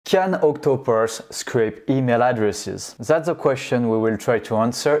Can Octoparse scrape email addresses? That's a question we will try to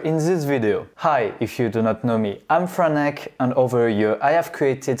answer in this video. Hi, if you do not know me, I'm Franek, and over a year I have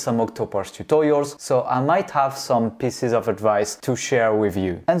created some Octoparse tutorials, so I might have some pieces of advice to share with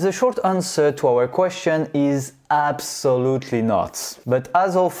you. And the short answer to our question is absolutely not. But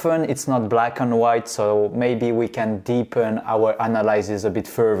as often, it's not black and white, so maybe we can deepen our analysis a bit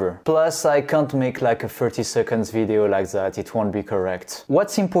further. Plus, I can't make like a 30 seconds video like that, it won't be correct.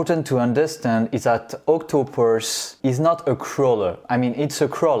 What's important to understand is that Octoparse is not a crawler. I mean, it's a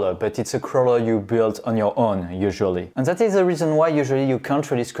crawler, but it's a crawler you build on your own, usually. And that is the reason why usually you can't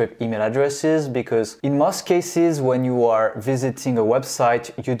really scrape email addresses, because in most cases, when you are visiting a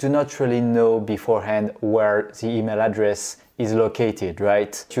website, you do not really know beforehand where the email address is located,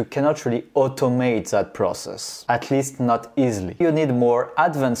 right? You cannot really automate that process, at least not easily. You need more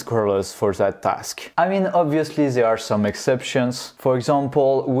advanced crawlers for that task. I mean, obviously there are some exceptions. For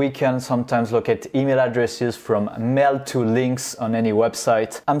example, we can sometimes locate email addresses from mailto links on any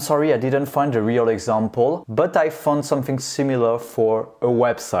website. I'm sorry, I didn't find a real example, but I found something similar for a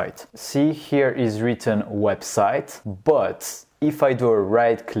website. See, here is written website, but if I do a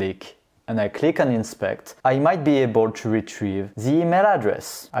right click and I click on inspect, I might be able to retrieve the email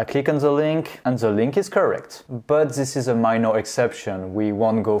address. I click on the link and the link is correct. But this is a minor exception, we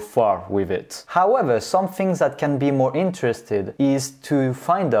won't go far with it. However, something that can be more interesting is to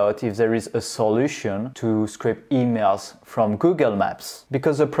find out if there is a solution to scrape emails from Google Maps.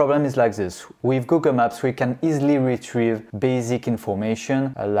 Because the problem is like this, with Google Maps we can easily retrieve basic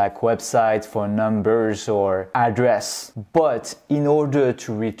information like websites, phone numbers or address. But in order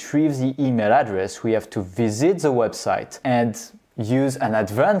to retrieve the email address, we have to visit the website and use an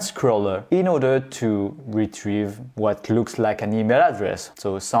advanced crawler in order to retrieve what looks like an email address.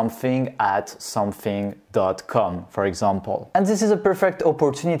 So something@something.com, for example. And this is a perfect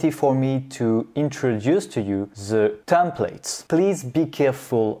opportunity for me to introduce to you the templates. Please be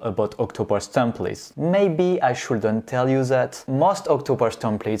careful about Octoparse templates. Maybe I shouldn't tell you that. Most Octoparse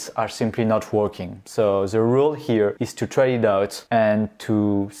templates are simply not working. So the rule here is to try it out and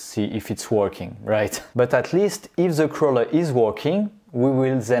to see if it's working, right? But at least if the crawler is working, we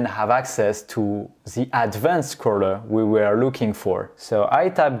will then have access to the advanced crawler we were looking for. So I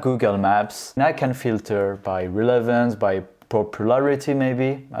type Google Maps and I can filter by relevance, by popularity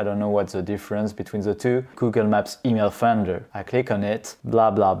maybe. I don't know what's the difference between the two. Google Maps email finder. I click on it,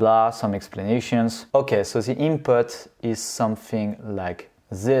 blah blah blah, some explanations. Okay, so the input is something like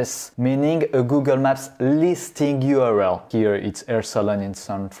this, meaning a Google Maps listing URL. Here it's Hair Salon in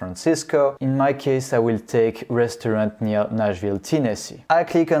San Francisco. In my case, I will take restaurant near Nashville, Tennessee. I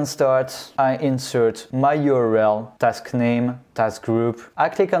click on start, I insert my URL, task name, task group. I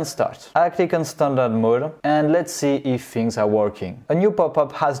click on start. I click on standard mode and let's see if things are working. A new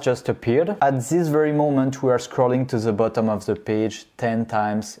pop-up has just appeared. At this very moment, we are scrolling to the bottom of the page 10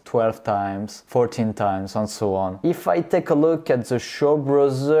 times, 12 times, 14 times, and so on. If I take a look at the show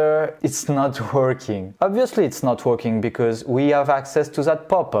browser, it's not working. Obviously, it's not working because we have access to that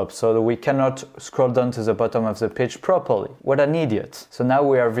pop-up, so we cannot scroll down to the bottom of the page properly. What an idiot. So now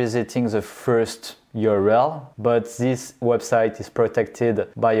we are visiting the first URL, but this website is protected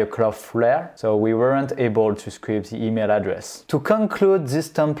by a Cloudflare, so we weren't able to scrape the email address. To conclude, this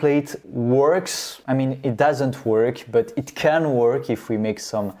template works. I mean, it doesn't work, but it can work if we make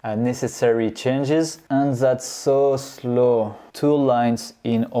some necessary changes, and that's so slow. 2 lines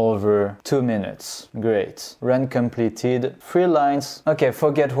in over 2 minutes. Great. Run completed. 3 lines. Okay,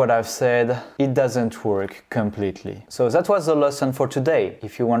 forget what I've said. It doesn't work completely. So that was the lesson for today.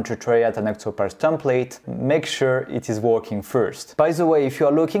 If you want to try out an Octoparse template, make sure it is working first. By the way, if you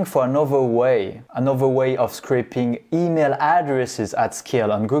are looking for another way of scraping email addresses at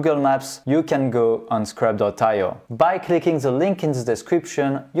scale on Google Maps, you can go on scrap.io. By clicking the link in the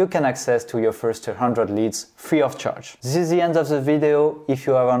description, you can access to your first 100 leads free of charge. This is the end of the video. If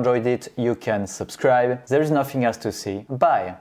you have enjoyed it, you can subscribe. There is nothing else to say. Bye!